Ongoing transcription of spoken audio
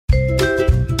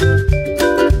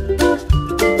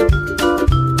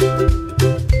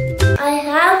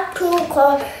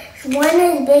One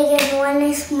is big and one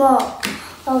is small.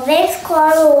 A big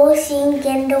car will sink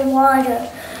in the water.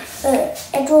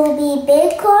 It will be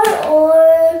big car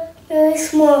or a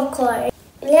small car.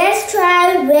 Let's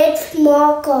try with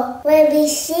small car. Will it be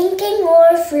sinking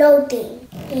or floating?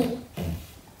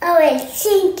 Oh, it's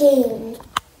sinking.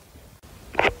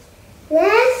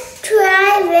 Let's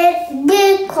try with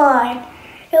big car.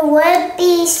 It will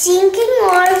be sinking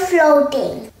or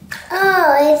floating.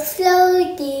 Oh, it's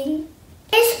floating.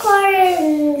 This car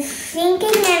is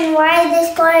sinking, and why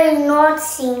this car is not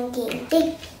sinking?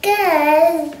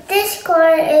 Because this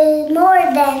car is more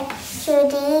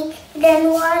density than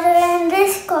water, and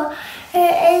this car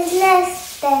is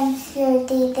less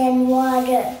density than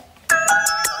water.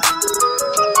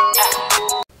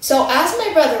 So as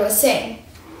my brother was saying,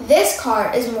 this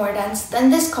car is more dense than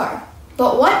this car.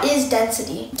 But what is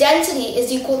density? Density is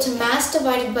equal to mass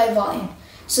divided by volume.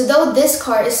 So though this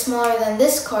car is smaller than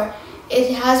this car,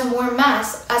 it has more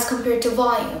mass as compared to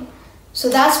volume. So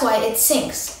that's why it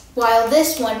sinks, while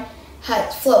this one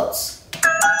floats.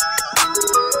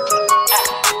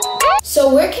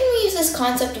 So where can we use this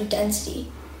concept of density?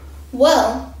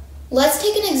 Well, let's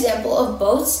take an example of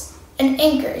boats and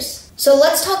anchors. So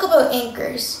let's talk about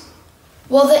anchors.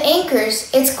 Well, the anchors,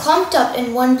 it's clumped up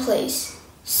in one place.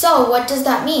 So what does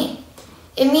that mean?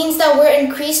 It means that we're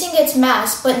increasing its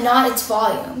mass but not its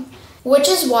volume, which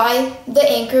is why the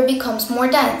anchor becomes more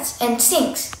dense and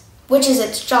sinks, which is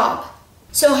its job.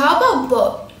 So how about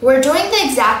boat? We're doing the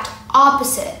exact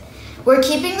opposite. We're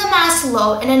keeping the mass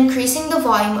low and increasing the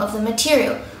volume of the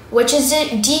material, which is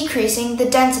decreasing the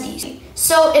density,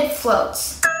 so it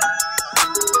floats.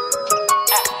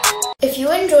 If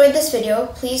you enjoyed this video,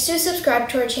 please do subscribe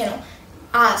to our channel.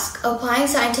 Ask, applying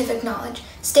scientific knowledge.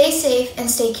 Stay safe and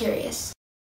stay curious.